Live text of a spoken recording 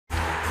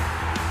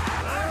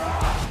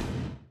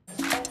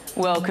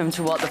Welcome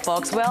to What the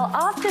Fox. Well,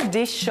 after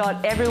this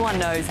shot, everyone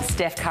knows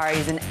Steph Curry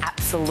is an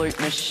absolute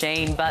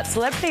machine, but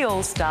Celebrity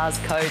All-Stars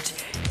coach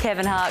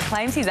Kevin Hart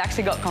claims he's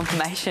actually got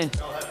confirmation.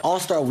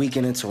 All-Star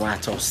weekend in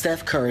Toronto,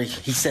 Steph Curry,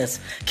 he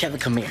says, "Kevin,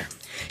 come here."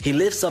 He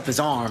lifts up his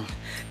arm.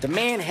 The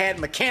man had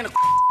mechanical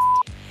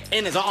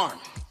in his arm.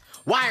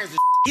 Wires,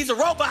 he's a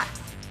robot.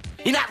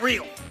 He's not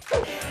real.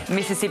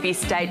 Mississippi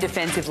State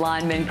defensive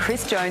lineman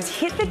Chris Jones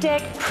hit the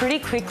deck pretty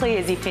quickly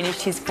as he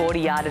finished his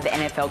 40-yard at the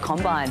NFL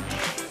Combine.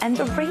 And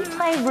the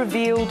replay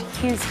revealed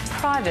his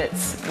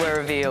privates were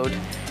revealed.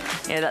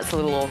 Yeah, that's a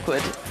little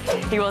awkward.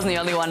 He wasn't the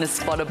only one to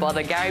spot a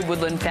bother. Gary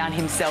Woodland found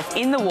himself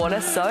in the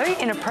water, so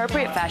in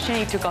appropriate fashion,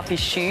 he took off his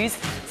shoes,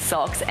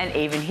 socks, and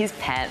even his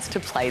pants to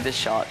play the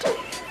shot.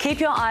 Keep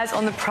your eyes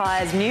on the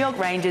prize. New York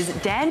Rangers'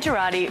 Dan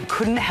Girardi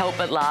couldn't help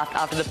but laugh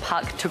after the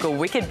puck took a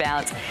wicked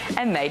bounce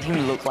and made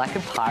him look like a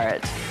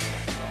pirate.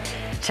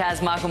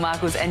 Chaz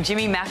Michaels and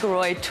Jimmy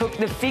McElroy took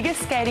the figure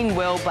skating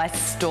world by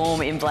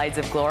storm in Blades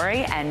of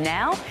Glory, and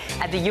now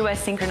at the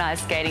US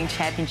Synchronized Skating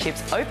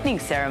Championships opening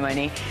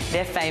ceremony,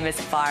 their famous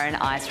fire and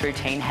ice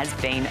routine has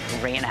been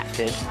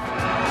reenacted.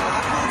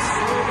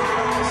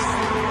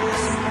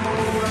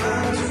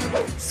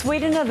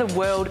 Sweden are the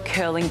world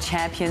curling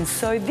champions,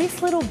 so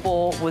this little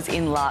ball was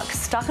in luck.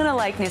 Stuck on a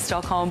lake near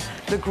Stockholm,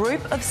 the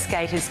group of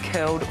skaters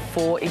curled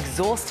 4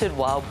 exhausted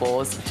wild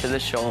boars to the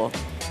shore.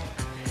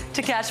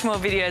 To catch more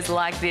videos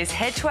like this,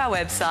 head to our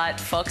website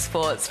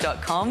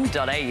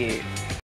foxsports.com.au.